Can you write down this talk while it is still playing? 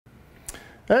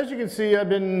As you can see, I've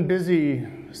been busy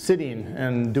sitting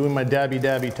and doing my dabby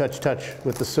touch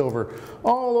with the silver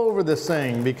all over this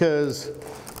thing because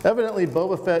evidently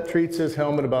Boba Fett treats his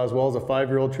helmet about as well as a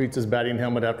 5-year-old treats his batting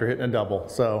helmet after hitting a double.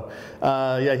 So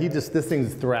yeah, this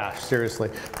thing's thrashed, seriously.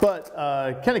 But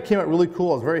kind of came out really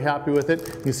cool. I was very happy with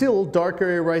it. You see a little dark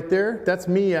area right there? That's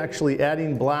me actually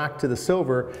adding black to the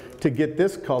silver to get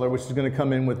this color, which is going to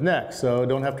come in with next. So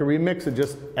don't have to remix it,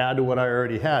 just add to what I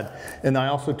already had. And I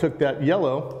also took that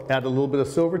yellow, added a little bit of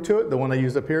silver to it, the one I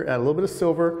used up here, add a little bit of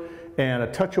silver and a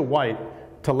touch of white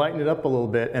to lighten it up a little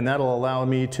bit, and that'll allow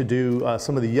me to do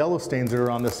some of the yellow stains that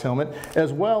are on this helmet,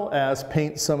 as well as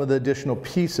paint some of the additional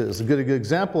pieces. A good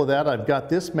example of that, I've got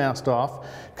this masked off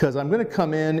because I'm going to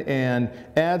come in and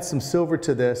add some silver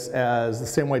to this as the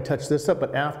same way I touch this up,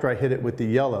 but after I hit it with the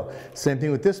yellow. Same thing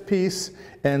with this piece,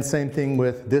 and same thing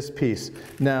with this piece.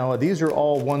 Now these are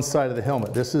all one side of the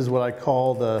helmet. This is what I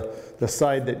call the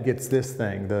side that gets this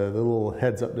thing, the little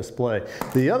heads-up display.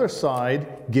 The other side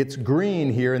gets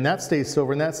green here, and that stays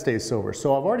silver, and that stays silver.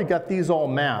 So I've already got these all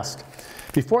masked.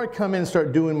 Before I come in and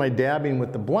start doing my dabbing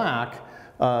with the black,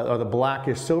 or the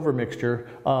blackish silver mixture,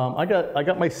 I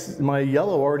got my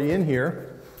yellow already in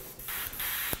here.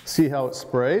 See how it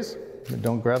sprays?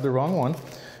 Don't grab the wrong one.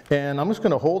 And I'm just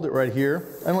going to hold it right here.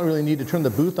 I don't really need to turn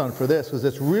the booth on for this because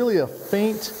it's really a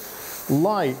faint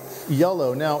light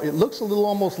yellow. Now it looks a little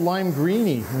almost lime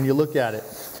greeny when you look at it.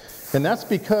 And that's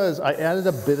because I added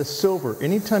a bit of silver.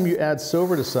 Anytime you add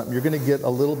silver to something, you're going to get a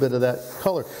little bit of that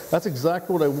color. That's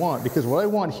exactly what I want, because what I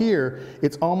want here,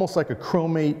 it's almost like a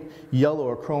chromate yellow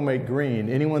or chromate green.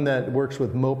 Anyone that works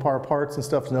with Mopar parts and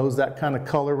stuff knows that kind of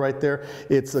color right there.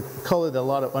 It's the color that a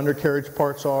lot of undercarriage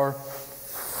parts are.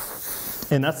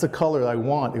 And that's the color I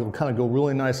want. It will kind of go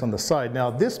really nice on the side. Now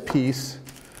this piece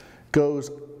goes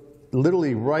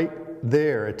literally right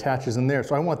there, attaches in there.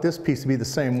 So I want this piece to be the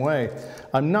same way.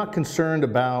 I'm not concerned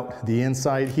about the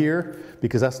inside here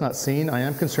because that's not seen. I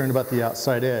am concerned about the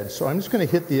outside edge. So I'm just going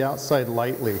to hit the outside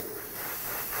lightly.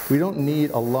 We don't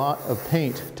need a lot of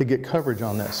paint to get coverage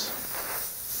on this.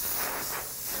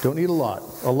 Don't need a lot.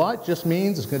 A lot just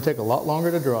means it's going to take a lot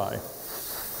longer to dry.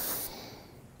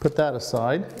 Put that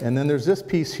aside. And then there's this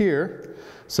piece here.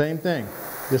 Same thing.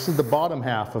 This is the bottom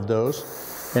half of those.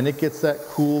 And it gets that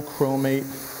cool chromate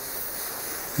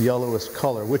yellowish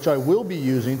color, which I will be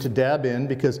using to dab in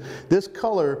because this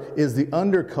color is the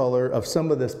undercolor of some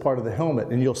of this part of the helmet,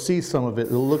 and you'll see some of it.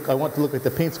 It'll look, I want it to look like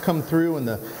the paint's come through, and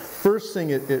the first thing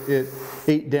it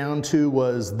ate down to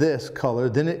was this color,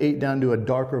 then it ate down to a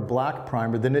darker black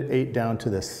primer, then it ate down to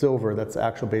the silver. That's the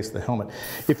actual base of the helmet.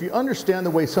 If you understand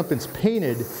the way something's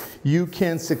painted, you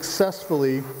can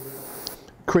successfully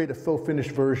create a faux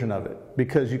finished version of it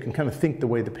because you can kind of think the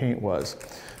way the paint was.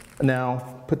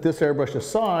 Now, put this airbrush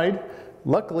aside.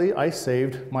 Luckily, I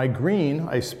saved my green.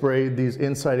 I sprayed these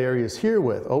inside areas here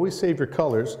with. Always save your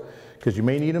colors because you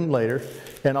may need them later.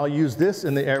 And I'll use this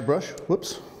in the airbrush.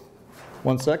 Whoops.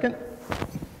 1 second.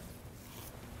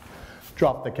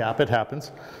 Drop the cap. It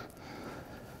happens.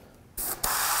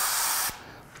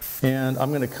 And I'm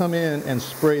going to come in and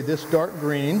spray this dark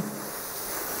green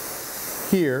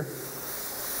here.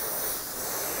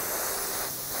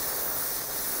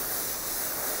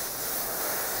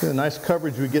 See the nice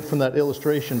coverage we get from that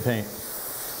illustration paint.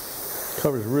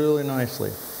 Covers really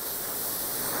nicely.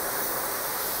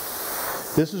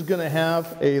 This is going to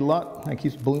have a lot. I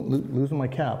keep losing my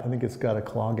cap. I think it's got a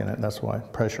clog in it. That's why I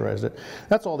pressurized it.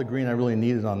 That's all the green I really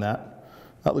needed on that.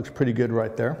 That looks pretty good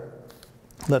right there.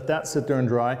 Let that sit there and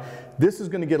dry. This is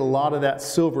going to get a lot of that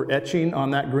silver etching on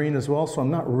that green as well, so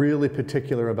I'm not really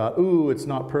particular about, ooh, it's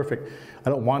not perfect. I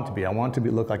don't want it to be. I want it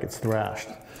to look like it's thrashed.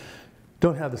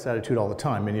 Don't have this attitude all the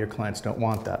time. Many of your clients don't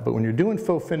want that. But when you're doing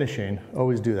faux finishing,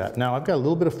 always do that. Now I've got a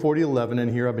little bit of 4011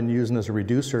 in here I've been using as a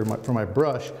reducer for my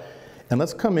brush. And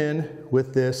let's come in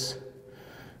with this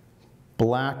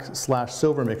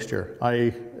black/silver mixture.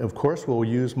 I, of course, will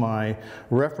use my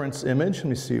reference image. Let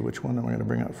me see, which one am I going to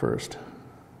bring up first?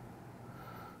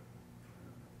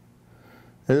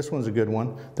 This one's a good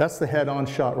one. That's the head-on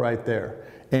shot right there.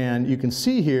 And you can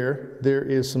see here, there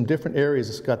is some different areas.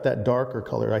 It's got that darker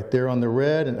color right there on the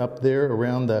red and up there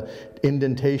around the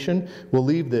indentation. We'll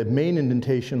leave the main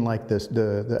indentation like this,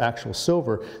 the actual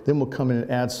silver. Then we'll come in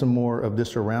and add some more of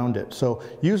this around it. So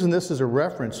using this as a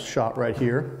reference shot right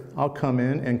here, I'll come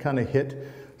in and kind of hit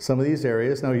some of these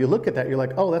areas. Now you look at that, you're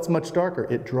like, oh, that's much darker.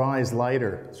 It dries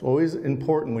lighter. It's always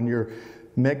important when you're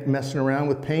messing around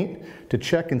with paint to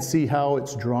check and see how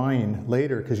it's drying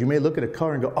later, because you may look at a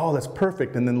color and go, oh, that's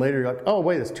perfect, and then later you're like, oh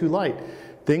wait, it's too light.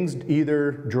 Things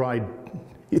either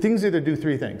do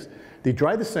three things. They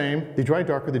dry the same, they dry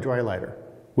darker, they dry lighter.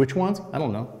 Which ones? I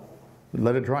don't know.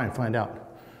 Let it dry and find out.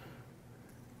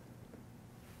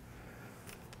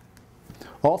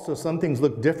 Also, some things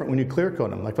look different when you clear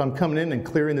coat them. Like if I'm coming in and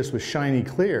clearing this with shiny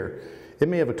clear, it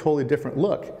may have a totally different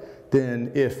look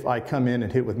than if I come in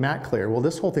and hit with matte clear. Well,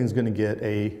 this whole thing's going to get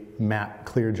a matte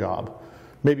clear job.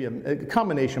 Maybe a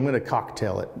combination. I'm going to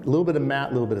cocktail it. A little bit of matte,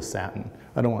 a little bit of satin.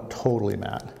 I don't want totally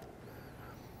matte.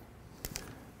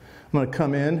 I'm going to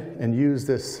come in and use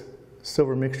this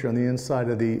silver mixture on the inside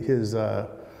of his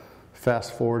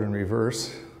fast forward and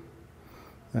reverse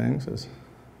things.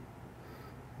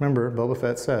 Remember, Boba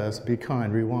Fett says, be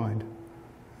kind, rewind.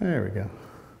 There we go. You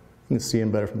can see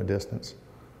him better from a distance.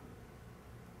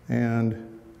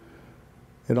 And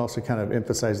it also kind of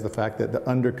emphasizes the fact that the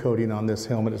undercoating on this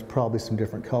helmet is probably some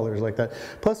different colors like that.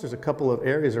 Plus, there's a couple of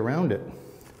areas around it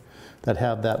that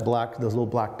have that black, those little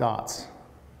black dots.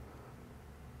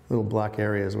 Little black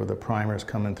areas where the primer is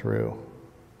coming through.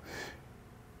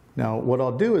 Now, what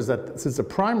I'll do is that since the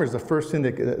primer is the first thing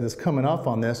that's coming off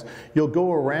on this, you'll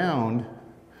go around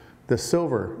the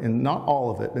silver, and not all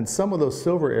of it. In some of those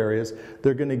silver areas,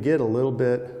 they're going to get a little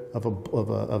bit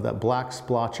of that black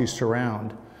splotchy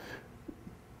surround.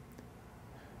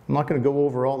 I'm not going to go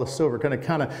over all the silver.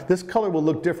 This color will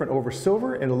look different over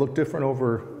silver, and it'll look different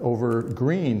over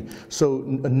green. So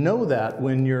know that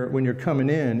when you're coming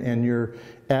in and you're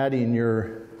adding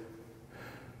your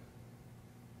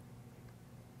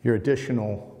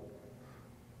additional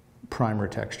primer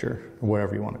texture, or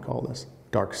whatever you want to call this,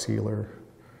 dark sealer.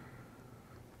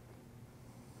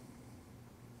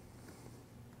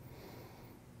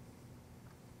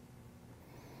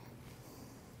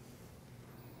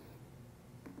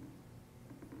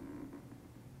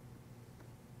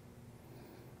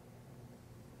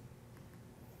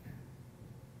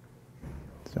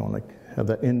 So I want to have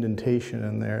that indentation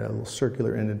in there, a little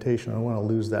circular indentation. I don't want to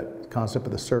lose that concept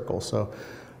of the circle, so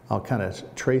I'll kind of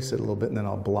trace it a little bit and then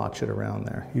I'll blotch it around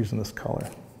there using this color.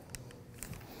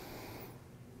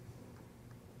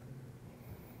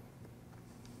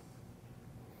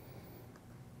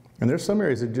 And there's some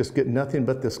areas that just get nothing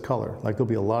but this color. Like there'll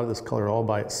be a lot of this color all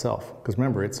by itself. Because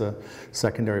remember, it's a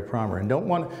secondary primer. And don't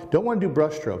want to do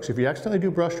brush strokes. If you accidentally do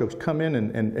brush strokes, come in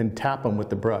and tap them with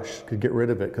the brush to get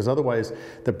rid of it. Because otherwise,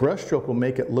 the brush stroke will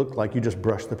make it look like you just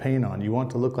brushed the paint on. You want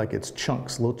it to look like it's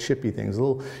chunks, little chippy things.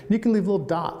 You can leave little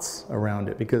dots around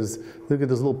it because look at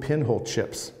those little pinhole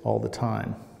chips all the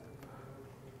time.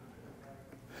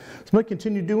 So I'm going to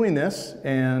continue doing this,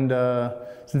 and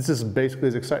since this is basically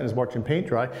as exciting as watching paint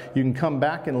dry, you can come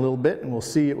back in a little bit and we'll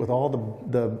see it with all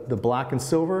the black and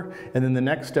silver, and then the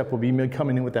next step will be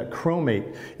coming in with that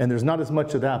chromate, and there's not as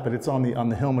much of that, but it's on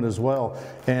the helmet as well.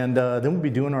 And then we'll be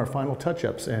doing our final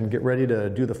touch-ups and get ready to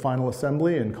do the final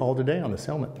assembly and call it a day on this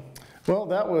helmet. Well,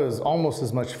 that was almost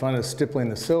as much fun as stippling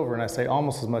the silver, and I say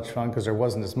almost as much fun because there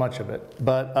wasn't as much of it.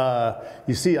 But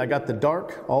you see, I got the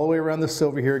dark all the way around the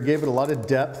silver here, gave it a lot of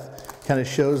depth, kind of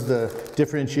shows the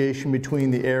differentiation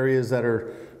between the areas that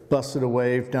are busted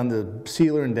away down the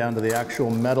sealer and down to the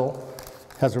actual metal.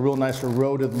 Has a real nice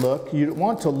eroded look. You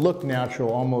want to look natural,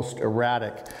 almost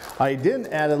erratic. I did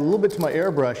add a little bit to my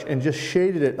airbrush and just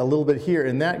shaded it a little bit here,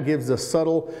 and that gives a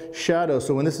subtle shadow.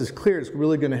 So when this is clear, it's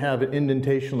really going to have an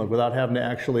indentation look without having to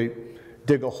actually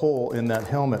dig a hole in that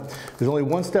helmet. There's only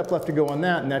one step left to go on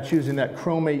that, and that's using that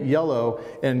chromate yellow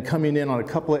and coming in on a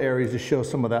couple of areas to show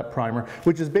some of that primer,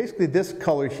 which is basically this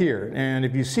color here. And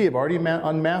if you see, I've already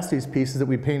unmasked these pieces that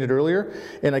we painted earlier,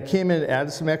 and I came in and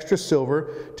added some extra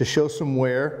silver to show some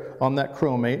wear on that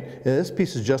chromate. And this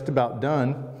piece is just about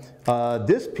done.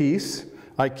 This piece,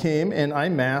 I came and I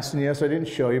masked, and yes, I didn't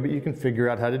show you, but you can figure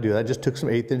out how to do that. I just took some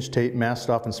 1/8" tape, masked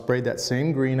off, and sprayed that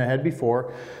same green I had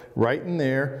before right in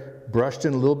there, brushed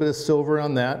in a little bit of silver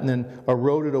on that, and then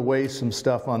eroded away some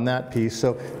stuff on that piece.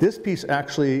 So this piece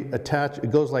actually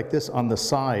it goes like this on the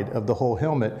side of the whole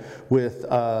helmet with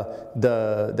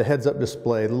the heads-up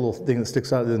display, the little thing that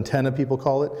sticks out of the antenna, people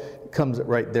call it, comes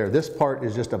right there. This part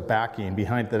is just a backing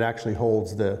behind that actually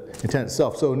holds the antenna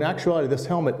itself. So in actuality, this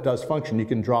helmet does function. You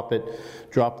can drop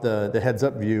the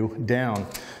heads-up view down.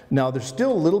 Now there's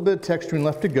still a little bit of texturing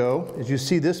left to go. As you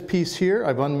see this piece here,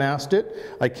 I've unmasked it.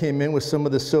 I came in with some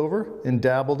of the silver and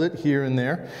dabbled it here and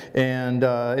there, and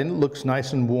it looks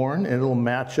nice and worn, and it'll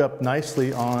match up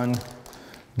nicely on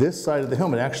this side of the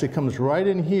helmet. It actually comes right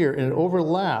in here, and it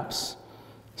overlaps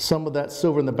some of that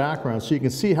silver in the background. So you can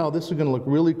see how this is going to look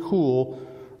really cool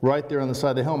right there on the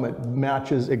side of the helmet.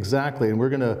 Matches exactly. And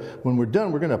when we're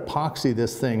done, we're going to epoxy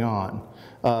this thing on.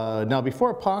 Now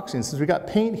before epoxying, since we got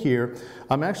paint here,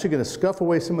 I'm actually going to scuff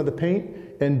away some of the paint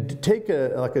and take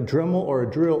like a Dremel or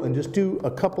a drill and just do a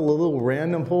couple of little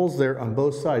random holes there on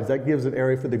both sides. That gives an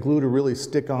area for the glue to really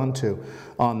stick onto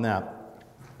on that.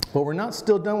 But we're not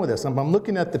still done with this. I'm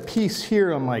looking at the piece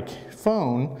here on my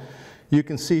phone. You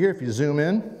can see here, if you zoom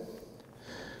in,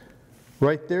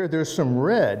 right there, there's some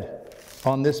red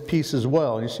on this piece as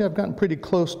well. You see I've gotten pretty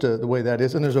close to the way that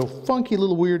is, and there's a funky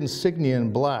little weird insignia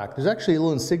in black. There's actually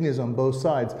little insignias on both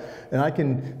sides, and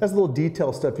that's a little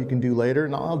detail stuff you can do later,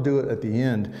 and I'll do it at the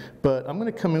end. But I'm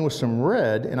going to come in with some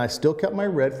red, and I still kept my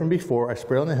red from before. I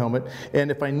spray on the helmet, and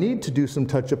if I need to do some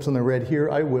touch-ups on the red here,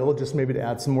 I will, just maybe to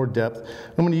add some more depth.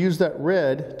 I'm going to use that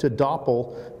red to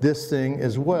doppel this thing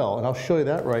as well, and I'll show you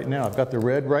that right now. I've got the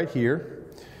red right here,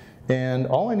 and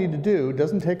all I need to do,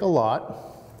 doesn't take a lot,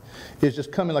 is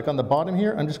just come in like on the bottom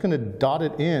here. I'm just going to dot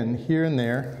it in here and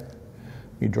there.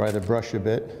 Let me dry the brush a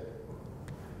bit.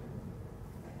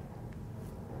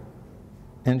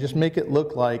 And just make it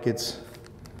look like it's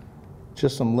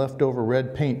just some leftover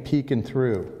red paint peeking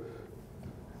through.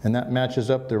 And that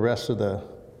matches up the rest of the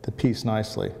piece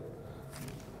nicely.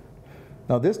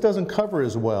 Now this doesn't cover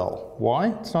as well. Why?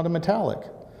 It's not a metallic.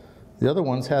 The other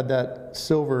ones had that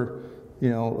silver,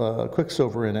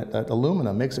 quicksilver in it. That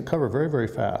aluminum makes it cover very, very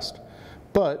fast.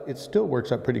 But it still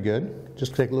works out pretty good.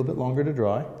 Just take a little bit longer to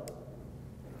dry.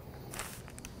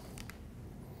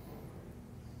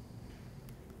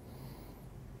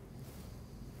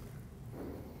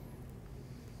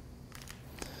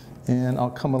 And I'll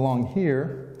come along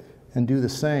here and do the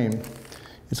same.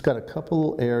 It's got a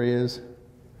couple areas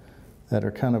that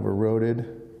are kind of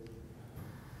eroded,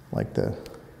 like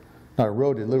not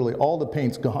eroded, literally all the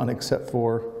paint's gone except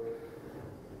for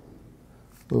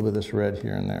a little bit of this red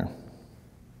here and there.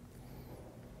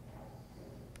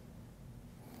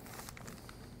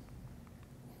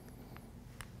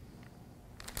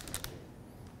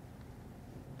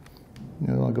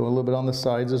 I'll go a little bit on the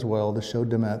sides as well to show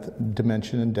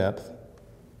dimension and depth.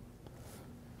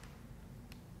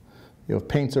 If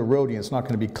paint's eroding, it's not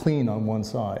going to be clean on one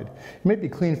side. It may be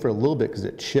clean for a little bit because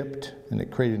it chipped and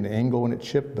it created an angle when it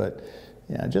chipped, but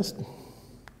yeah, just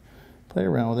play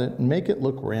around with it and make it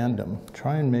look random.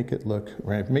 Try and make it look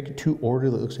random. Make it too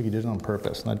orderly, it looks like you did it on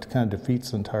purpose. And that kind of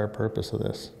defeats the entire purpose of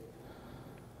this.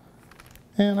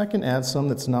 And I can add some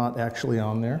that's not actually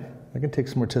on there. I can take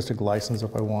some artistic license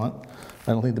if I want.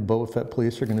 I don't think the Boba Fett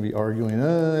police are going to be arguing,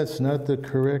 oh, that's not the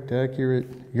correct, accurate.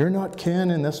 You're not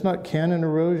canon, that's not canon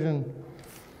erosion.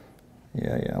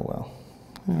 Yeah, well,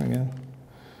 there we go.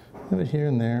 Have it here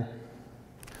and there.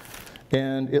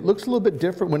 And it looks a little bit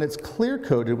different when it's clear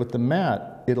coated with the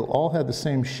matte. It'll all have the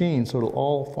same sheen, so it'll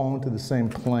all fall into the same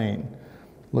plane.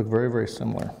 Look very, very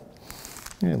similar.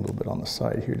 Yeah, a little bit on the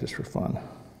side here just for fun.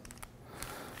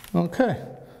 Okay,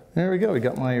 there we go. We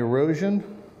got my erosion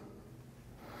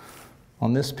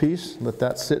on this piece. Let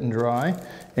that sit and dry.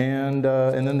 And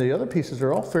then the other pieces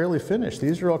are all fairly finished.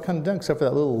 These are all kind of done except for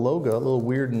that little logo, a little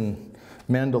weird and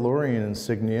Mandalorian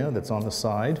insignia that's on the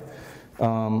side.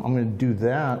 I'm going to do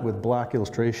that with black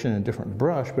illustration and a different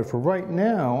brush, but for right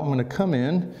now, I'm going to come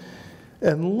in,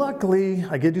 and luckily,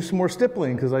 I get to do some more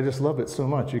stippling because I just love it so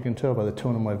much. You can tell by the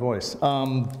tone of my voice.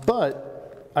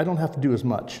 But I don't have to do as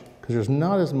much because there's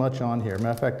not as much on here. Matter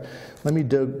of fact, let me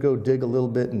go dig a little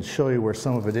bit and show you where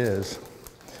some of it is.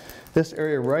 This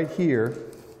area right here,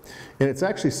 and it's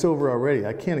actually silver already.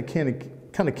 I kind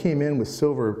of came in with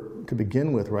silver to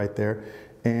begin with right there.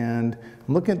 And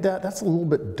I'm looking at that, that's a little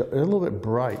bit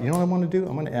bright. You know what I want to do?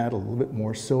 I'm going to add a little bit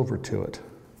more silver to it.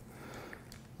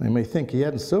 You may think you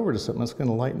adding silver to something that's going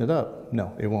to lighten it up.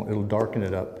 No, it won't. It'll darken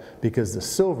it up because the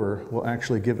silver will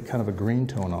actually give it kind of a green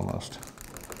tone almost.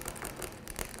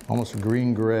 Almost a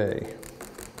green-gray.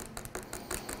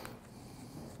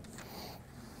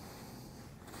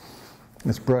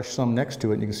 Let's brush some next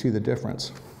to it and you can see the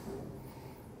difference.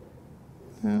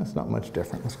 It's not much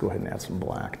different. Let's go ahead and add some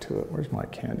black to it. Where's my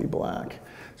candy black?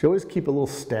 So you always keep a little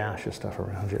stash of stuff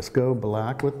around you. Let's go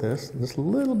black with this. This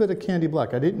little bit of candy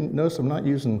black. I didn't notice I'm not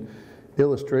using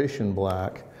illustration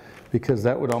black because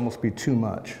that would almost be too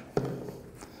much.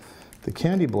 The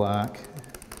candy black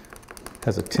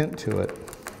has a tint to it.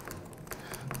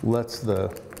 Lets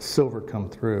the silver come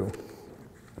through.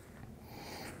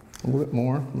 A little bit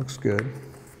more. Looks good.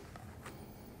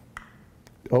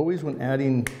 Always when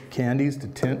adding candies to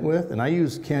tint with, and I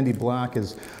use candy black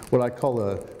as what I call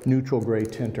a neutral gray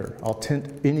tinter. I'll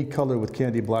tint any color with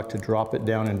candy black to drop it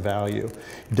down in value.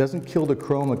 It doesn't kill the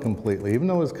chroma completely, even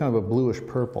though it's kind of a bluish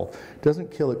purple. It doesn't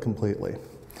kill it completely.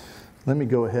 Let me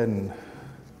go ahead and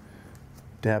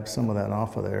dab some of that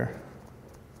off of there.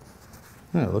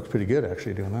 Yeah, it looks pretty good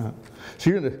actually doing that. So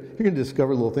you're gonna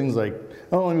discover little things like,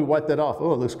 oh, let me wipe that off.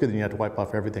 Oh, it looks good, and you have to wipe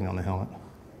off everything on the helmet.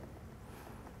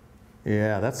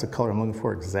 Yeah, that's the color I'm looking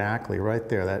for exactly right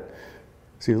there. That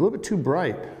See, a little bit too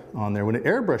bright on there. When it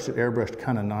airbrushed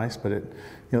kind of nice, but it,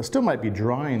 still might be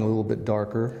drying a little bit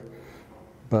darker.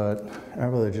 But I'd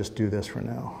rather just do this for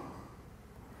now.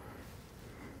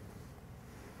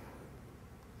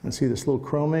 And see this little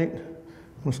chromate?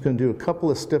 I'm just going to do a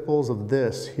couple of stipples of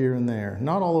this here and there.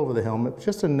 Not all over the helmet,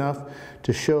 just enough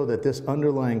to show that this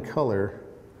underlying color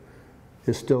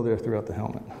is still there throughout the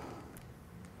helmet.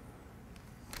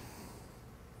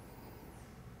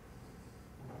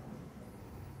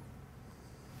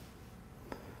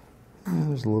 And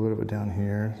there's a little bit of it down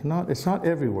here. It's not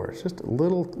everywhere. It's just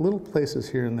little places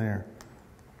here and there.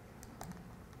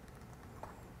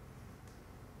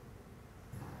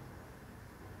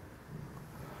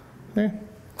 Okay.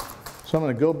 So I'm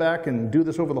going to go back and do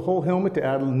this over the whole helmet to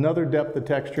add another depth of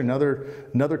texture,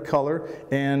 another color,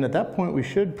 and at that point we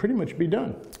should pretty much be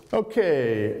done.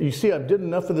 Okay, you see I've did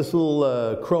enough of this little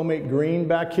chromate green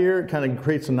back here. It kind of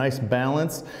creates a nice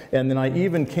balance, and then I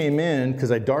even came in,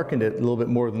 because I darkened it a little bit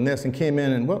more than this, and came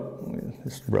in and, well,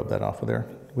 just rub that off of there,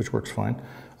 which works fine.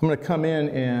 I'm going to come in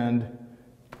and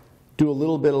do a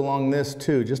little bit along this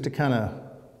too, just to kind of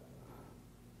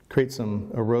create some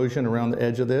erosion around the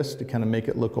edge of this to kind of make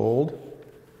it look old.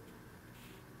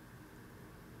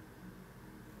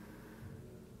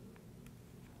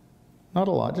 Not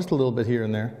a lot, just a little bit here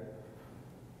and there.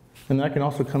 And then I can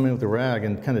also come in with a rag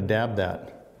and kind of dab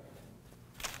that.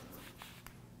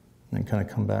 And kind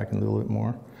of come back a little bit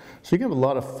more. So you can have a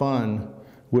lot of fun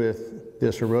with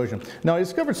this erosion. Now I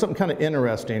discovered something kind of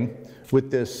interesting with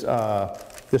this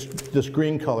this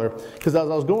green color, because as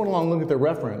I was going along looking at the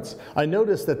reference, I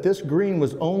noticed that this green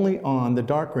was only on the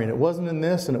dark green. It wasn't in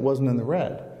this and it wasn't in the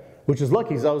red, which is lucky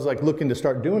because I was like looking to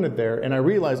start doing it there, and I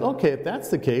realized, okay, if that's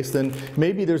the case, then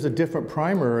maybe there's a different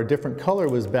primer or a different color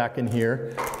was back in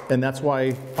here, and that's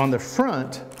why on the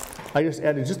front I just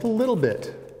added just a little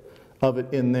bit of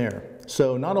it in there.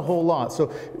 So not a whole lot. So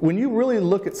when you really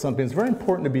look at something, it's very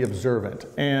important to be observant,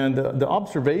 and the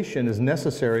observation is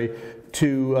necessary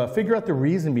to figure out the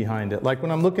reason behind it. Like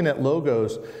when I'm looking at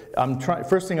logos,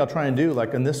 first thing I'll try and do,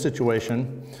 like in this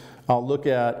situation, I'll look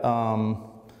at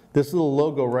this little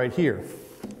logo right here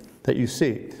that you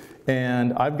see.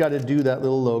 And I've got to do that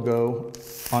little logo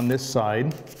on this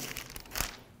side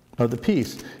of the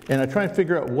piece. And I try and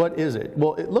figure out what is it.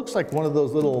 Well, it looks like one of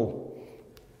those little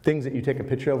things that you take a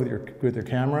picture of with your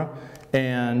camera,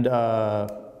 and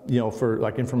for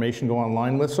like information to go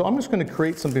online with. So I'm just going to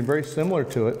create something very similar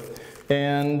to it.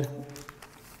 And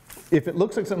if it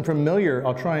looks like something familiar,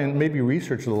 I'll try and maybe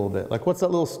research it a little bit. Like, what's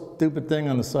that little stupid thing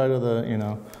on the side of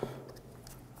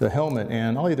the helmet?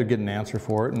 And I'll either get an answer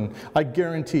for it, and I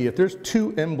guarantee if there's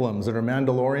two emblems that are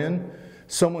Mandalorian,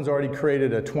 someone's already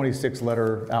created a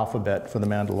 26-letter alphabet for the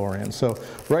Mandalorian. So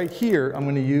right here, I'm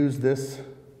going to use this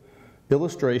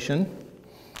illustration,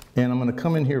 and I'm going to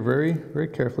come in here very, very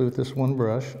carefully with this one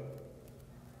brush.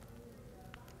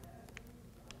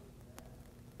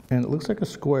 And it looks like a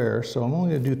square, so I'm only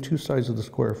going to do two sides of the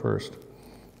square first.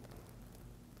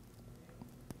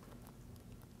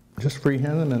 Just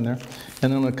freehand them in there.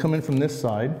 And then I'm going to come in from this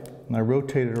side, and I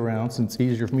rotate it around, since it's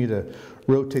easier for me to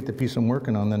rotate the piece I'm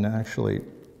working on than to actually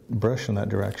brush in that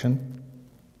direction.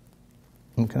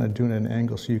 I'm kind of doing it at an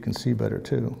angle so you can see better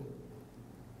too.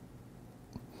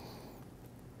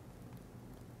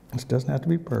 This doesn't have to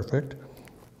be perfect,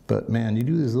 but man, you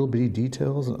do these little bitty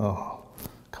details, and oh,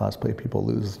 cosplay people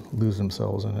lose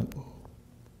themselves in it.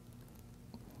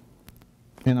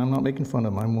 And I'm not making fun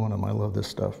of them, I'm one of them, I love this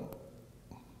stuff.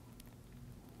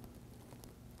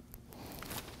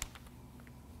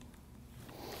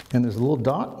 And there's a little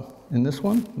dot in this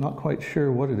one, not quite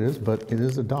sure what it is, but it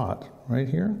is a dot right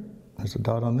here. There's a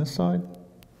dot on this side,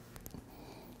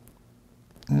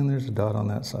 and there's a dot on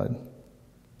that side.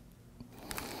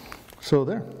 So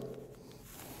there,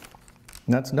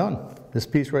 and that's done. This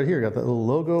piece right here, got that little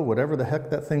logo, whatever the heck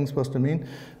that thing's supposed to mean,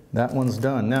 that one's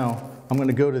done. Now, I'm going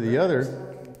to go to the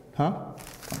other,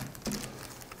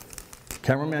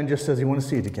 Cameraman just says he wants to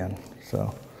see it again.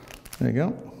 So, there you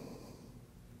go.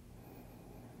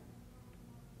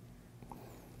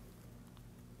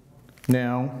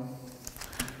 Now,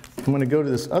 I'm going to go to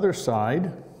this other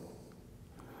side,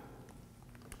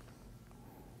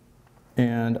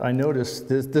 and I noticed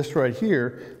this right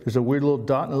here, there's a weird little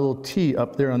dot and a little T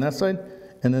up there on that side,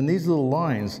 and then these little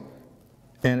lines,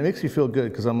 and it makes me feel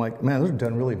good because I'm like, man, those are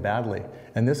done really badly,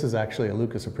 and this is actually a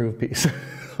Lucas approved piece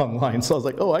online. So I was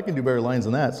like, oh, I can do better lines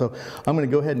than that. So I'm going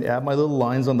to go ahead and add my little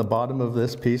lines on the bottom of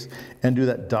this piece and do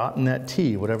that dot and that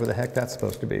T, whatever the heck that's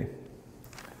supposed to be.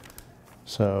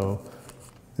 So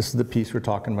this is the piece we're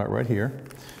talking about right here.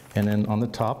 And then on the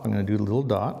top, I'm going to do a little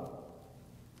dot.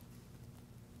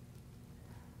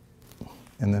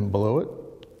 and then below it,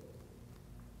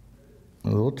 a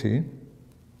little T.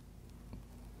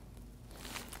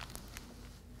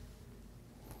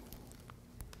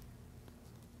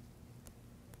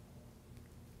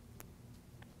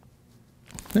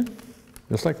 Okay,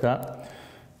 just like that.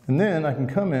 And then I can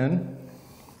come in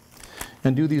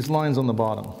and do these lines on the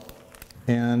bottom.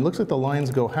 And it looks like the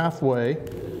lines go halfway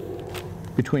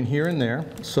between here and there.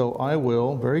 So I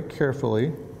will very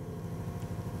carefully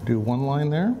do one line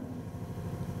there,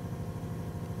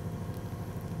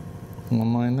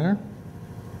 one line there,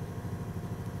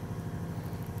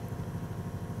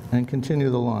 and continue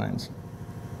the lines.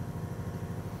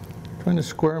 Trying to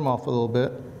square them off a little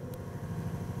bit.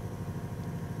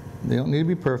 They don't need to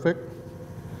be perfect.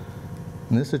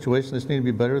 In this situation, this needs to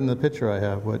be better than the picture I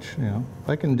have, which, you know, if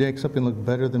I can make something look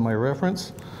better than my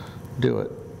reference, do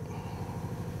it.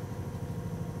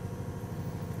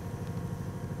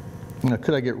 Now,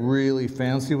 could I get really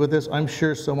fancy with this? I'm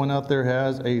sure someone out there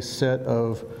has a set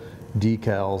of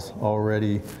decals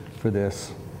already for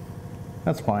this.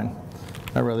 That's fine.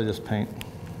 I'd rather just paint.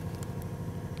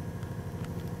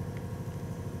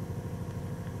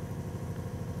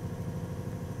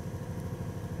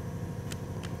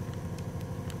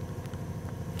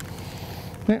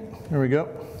 Okay, there we go.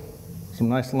 Some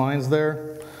nice lines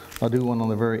there. I'll do one on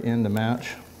the very end to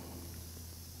match.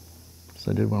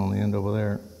 So I did one on the end over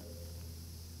there.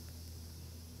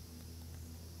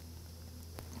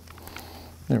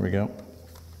 There we go.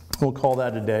 We'll call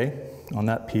that a day on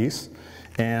that piece.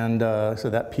 And so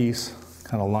that piece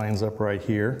kind of lines up right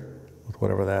here with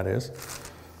whatever that is.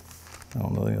 I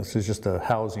don't know, this is just a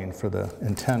housing for the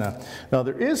antenna. Now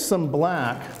there is some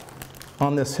black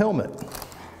on this helmet.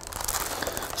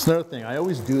 It's another thing, I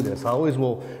always do this. I always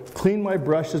will clean my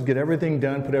brushes, get everything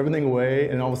done, put everything away,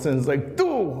 and all of a sudden it's like,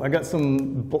 oh, I got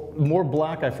some more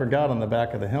black I forgot on the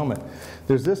back of the helmet.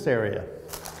 There's this area.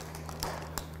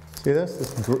 See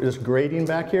this grading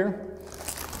back here?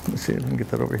 Let's see if I can get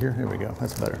that over here. Here we go,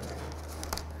 that's better.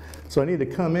 So I need to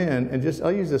come in and just,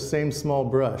 I'll use the same small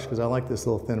brush because I like this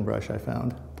little thin brush I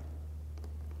found.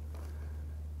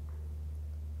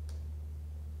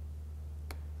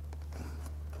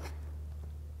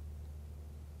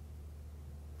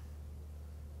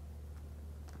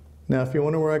 Now, if you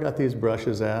wonder where I got these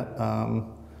brushes at,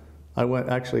 I went,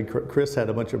 actually, Chris had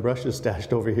a bunch of brushes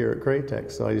stashed over here at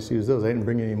Createx, so I just used those. I didn't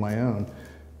bring any of my own.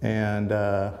 And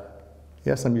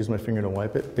yes, I'm using my finger to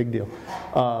wipe it, big deal.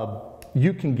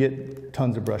 You can get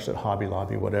tons of brush at Hobby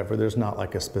Lobby, whatever. There's not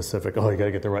like a specific, oh, you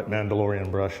gotta get the right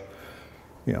Mandalorian brush.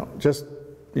 You know, just,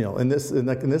 you know, in this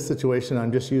situation,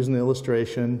 I'm just using the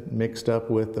illustration mixed up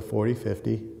with the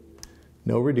 40-50.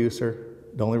 No reducer.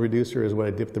 The only reducer is what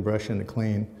I dip the brush in to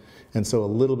clean. And so a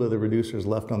little bit of the reducer is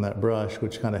left on that brush,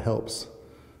 which kind of helps.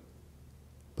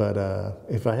 But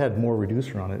if I had more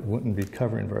reducer on it, it wouldn't be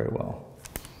covering very well.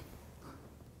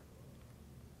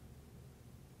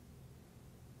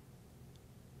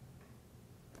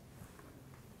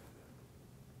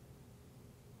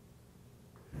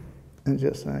 And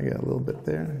just, I got a little bit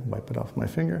there, wipe it off my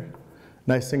finger.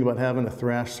 Nice thing about having a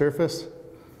thrash surface,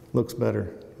 looks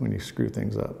better when you screw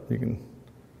things up. You can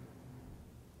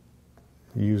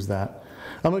use that.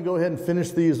 I'm going to go ahead and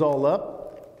finish these all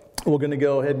up. We're going to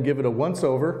go ahead and give it a once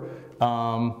over.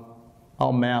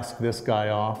 I'll mask this guy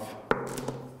off.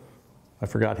 I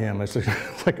forgot him. It's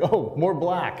like, oh, more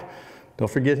black. Don't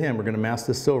forget him. We're going to mask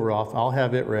this silver off. I'll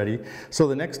have it ready. So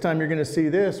the next time you're going to see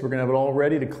this, we're going to have it all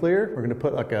ready to clear. We're going to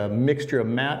put like a mixture of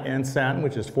matte and satin,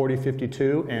 which is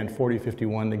 40-52 and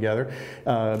 40-51 together,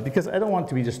 because I don't want it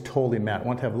to be just totally matte. I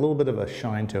want to have a little bit of a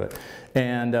shine to it.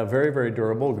 And very, very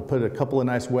durable. We put a couple of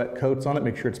nice wet coats on it,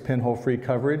 make sure it's pinhole-free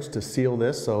coverage to seal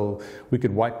this, so we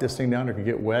could wipe this thing down. It could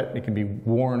get wet. It can be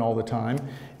worn all the time,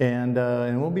 and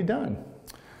we'll be done.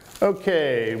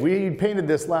 Okay, we painted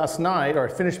this last night, or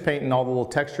finished painting all the little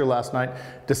texture last night.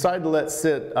 Decided to let it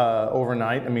sit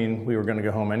overnight. I mean, we were going to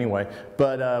go home anyway.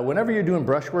 But whenever you're doing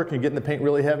brushwork and you're getting the paint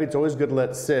really heavy, it's always good to let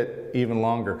it sit even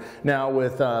longer. Now,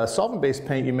 with solvent-based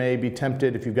paint, you may be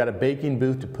tempted, if you've got a baking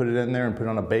booth, to put it in there and put it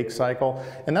on a bake cycle,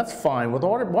 and that's fine. With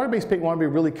water-based paint, you want to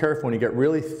be really careful when you get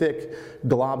really thick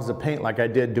globs of paint like I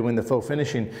did doing the faux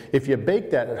finishing. If you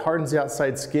bake that, it hardens the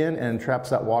outside skin and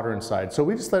traps that water inside. So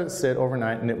we just let it sit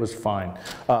overnight, and it was fine.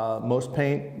 Most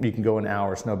paint, you can go an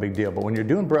hour, it's no big deal. But when you're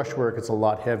doing brushwork, it's a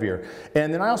lot heavier.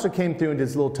 And then I also came through and did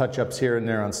little touch-ups here and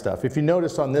there on stuff. If you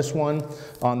notice on this one,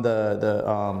 on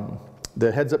the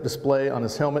heads-up display on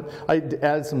his helmet. I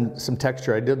added some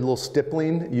texture. I did a little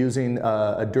stippling using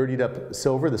a dirtied up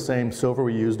silver, the same silver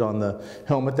we used on the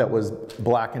helmet that was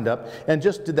blackened up, and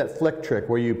just did that flick trick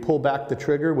where you pull back the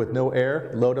trigger with no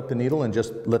air, load up the needle, and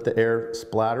just let the air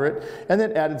splatter it, and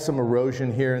then added some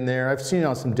erosion here and there. I've seen it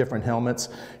on some different helmets.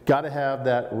 Got to have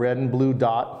that red and blue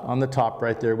dot on the top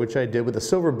right there, which I did with a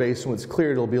silver base. When it's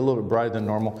cleared, it'll be a little bit brighter than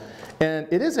normal. And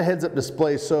it is a heads-up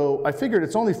display, so I figured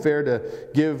it's only fair to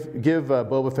give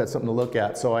Boba Fett something to look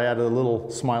at. So I added a little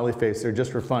smiley face there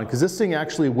just for fun, because this thing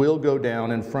actually will go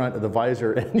down in front of the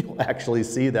visor, and you'll actually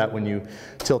see that when you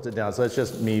tilt it down. So that's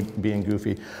just me being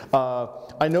goofy.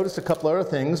 I noticed a couple other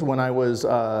things when I was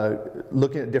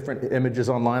looking at different images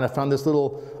online. I found this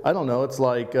little, I don't know, it's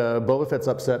like Boba Fett's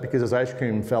upset because his ice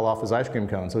cream fell off his ice cream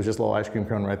cone. So it's just a little ice cream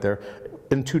cone right there.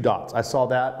 And 2 dots. I saw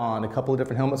that on a couple of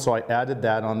different helmets, so I added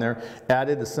that on there.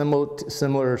 Added the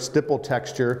similar stipple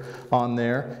texture on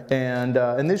there, and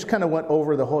they just kind of went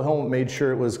over the whole helmet, made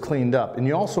sure it was cleaned up. And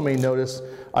you also may notice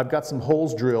I've got some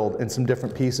holes drilled in some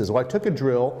different pieces. Well, I took a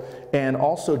drill and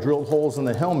also drilled holes in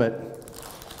the helmet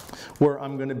where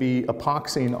I'm going to be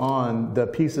epoxying on the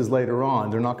pieces later on.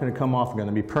 They're not going to come off, they're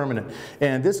going to be permanent.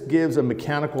 And this gives a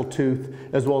mechanical tooth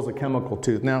as well as a chemical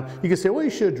tooth. Now, you can say, well, you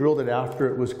should have drilled it after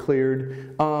it was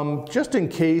cleared. Just in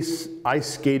case I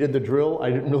skated the drill,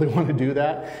 I didn't really want to do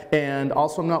that. And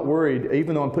also, I'm not worried,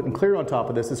 even though I'm putting clear on top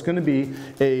of this, it's going to be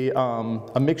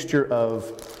a mixture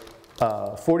of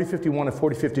 4051 and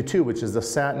 4052, which is the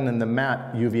satin and the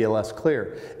matte UVLS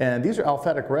clear. And these are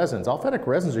alphatic resins. Alphatic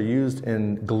resins are used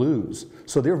in glues,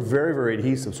 so they're very, very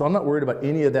adhesive. So I'm not worried about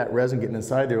any of that resin getting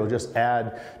inside there. It'll just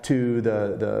add to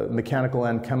the mechanical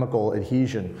and chemical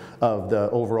adhesion of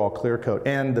the overall clear coat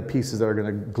and the pieces that are going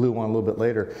to glue on a little bit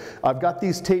later. I've got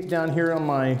these taped down here on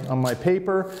my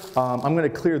paper. I'm going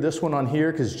to clear this one on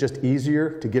here because it's just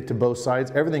easier to get to both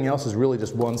sides. Everything else is really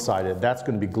just one-sided. That's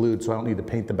going to be glued, so I don't need to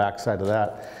paint the back side of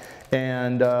that.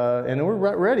 And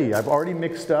we're ready. I've already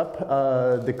mixed up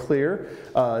the clear.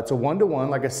 It's a 1-to-1.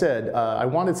 Like I said, I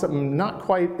wanted something not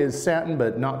quite as satin,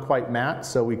 but not quite matte,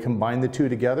 so we combined the two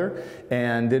together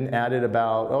and then added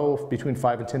about, between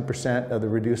 5 and 10% of the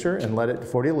reducer and let it to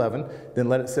 4011, then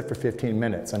let it sit for 15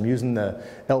 minutes. I'm using the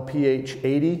LPH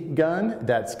 80 gun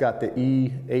that's got the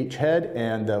EH head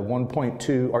and the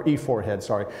 1.2, or E4 head,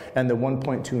 sorry, and the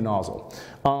 1.2 nozzle.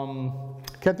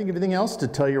 Can't think of anything else to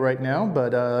tell you right now,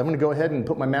 but I'm going to go ahead and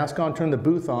put my mask on, turn the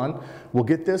booth on. We'll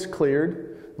get this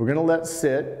cleared. We're going to let it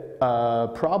sit.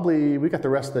 Probably, we got the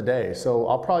rest of the day, so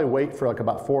I'll probably wait for like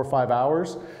about 4 or 5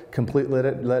 hours, let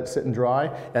it sit and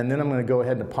dry, and then I'm going to go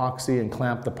ahead and epoxy and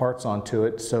clamp the parts onto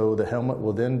it so the helmet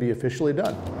will then be officially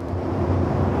done.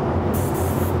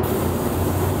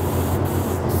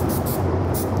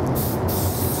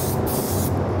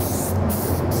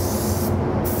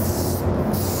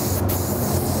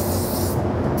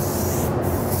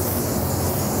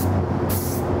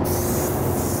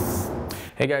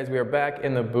 Hey guys, we are back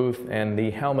in the booth and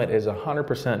the helmet is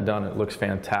 100% done. It looks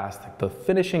fantastic. The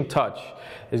finishing touch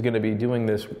is going to be doing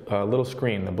this little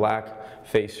screen, the black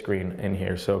face screen in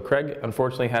here. So Craig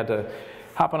unfortunately had to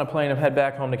hop on a plane and head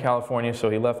back home to California,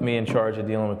 so he left me in charge of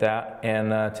dealing with that.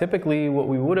 And typically what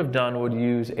we would have done would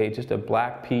use just a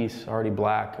black piece, already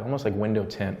black, almost like window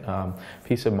tint,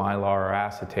 piece of mylar or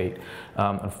acetate.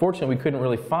 Unfortunately, we couldn't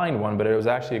really find one, but it was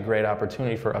actually a great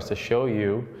opportunity for us to show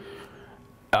you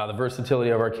the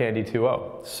versatility of our Candy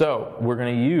 2.0. So we're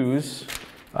going to use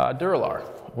Duralar,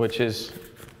 which is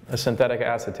a synthetic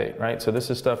acetate, right? So this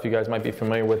is stuff you guys might be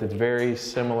familiar with. It's very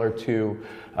similar to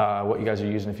what you guys are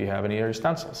using if you have any of your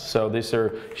stencils. So these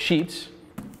are sheets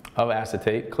of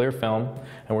acetate, clear film,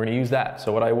 and we're going to use that.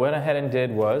 So what I went ahead and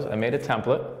did was I made a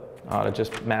template out of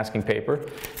just masking paper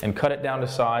and cut it down to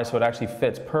size so it actually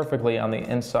fits perfectly on the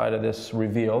inside of this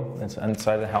reveal, it's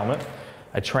inside of the helmet.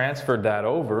 I transferred that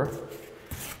over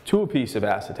to a piece of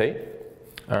acetate,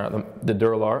 the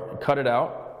Duralar, cut it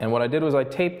out, and what I did was I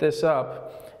taped this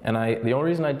up, and the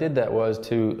only reason I did that was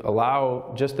to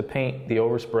allow just the paint, the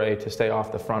overspray, to stay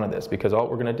off the front of this, because all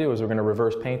we're going to do is we're going to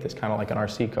reverse paint this kind of like an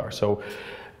RC car. So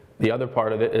the other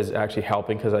part of it is actually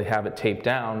helping because I have it taped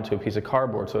down to a piece of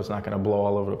cardboard so it's not going to blow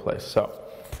all over the place. So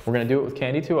we're going to do it with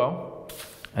Candy 2.0,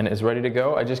 and it's ready to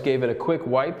go. I just gave it a quick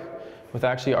wipe with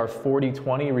actually our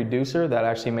 4020 reducer that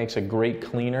actually makes a great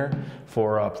cleaner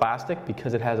for plastic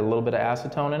because it has a little bit of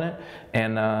acetone in it,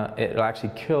 and it'll actually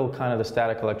kill kind of the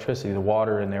static electricity. The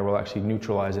water in there will actually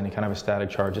neutralize any kind of a static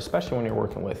charge, especially when you're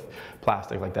working with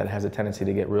plastic like that. It has a tendency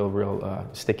to get real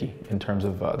sticky in terms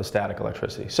of the static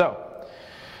electricity. So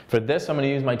for this, I'm going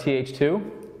to use my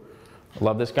TH2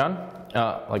 Love this gun,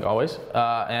 like always.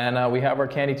 And we have our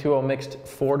Candy 2.0 mixed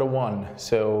 4-to-1.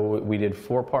 So we did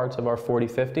 4 parts of our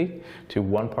 40-50 to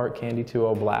 1 part Candy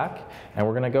 2.0 black. And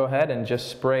we're gonna go ahead and just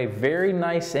spray very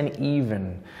nice and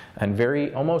even and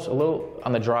very, almost a little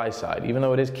on the dry side. Even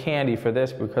though it is candy for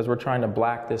this, because we're trying to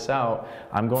black this out,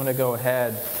 I'm going to go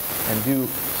ahead and do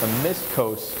some mist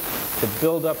coats to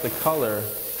build up the color,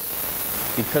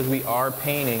 because we are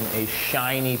painting a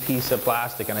shiny piece of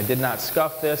plastic. And I did not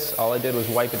scuff this, all I did was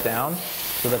wipe it down.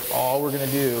 So that's all we're gonna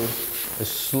do, is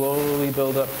slowly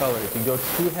build up color. If you go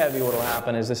too heavy, what'll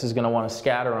happen is this is gonna wanna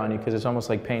scatter on you, because it's almost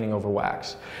like painting over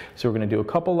wax. So we're gonna do a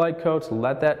couple light coats,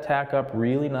 let that tack up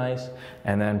really nice,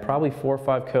 and then probably 4 or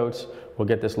 5 coats. We'll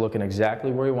get this looking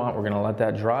exactly where we want. We're gonna let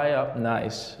that dry up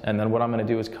nice. And then what I'm gonna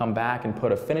do is come back and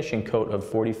put a finishing coat of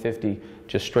 40-50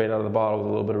 just straight out of the bottle with a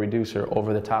little bit of reducer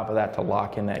over the top of that to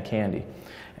lock in that candy.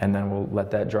 And then we'll let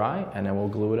that dry, and then we'll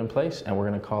glue it in place, and we're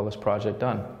gonna call this project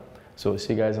done. So we'll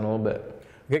see you guys in a little bit.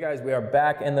 Okay guys, we are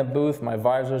back in the booth. My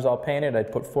visor's all painted. I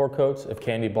put 4 coats of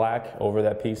candy black over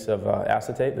that piece of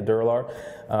acetate, the Duralar.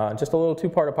 Just a little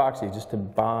 2-part epoxy just to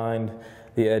bind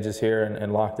the edges here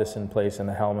and lock this in place in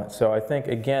the helmet. So I think,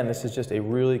 again, this is just a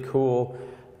really cool,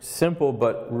 simple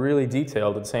but really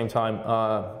detailed at the same time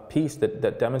piece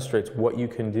that demonstrates what you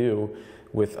can do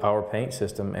with our paint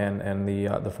system and the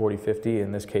 40-50.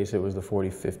 In this case, it was the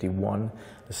 40-51,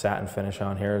 the satin finish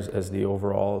on here as the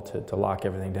overall to lock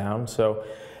everything down. So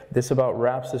this about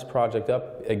wraps this project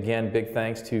up. Again, big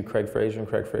thanks to Craig Fraser and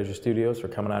Craig Fraser Studios for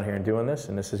coming out here and doing this,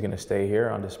 and this is gonna stay here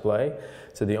on display.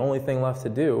 So the only thing left to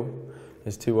do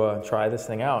is to try this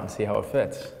thing out and see how it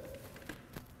fits.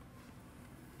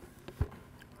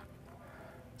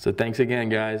 So thanks again,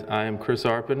 guys. I am Chris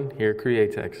Arpin here at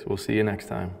Createx. We'll see you next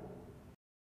time.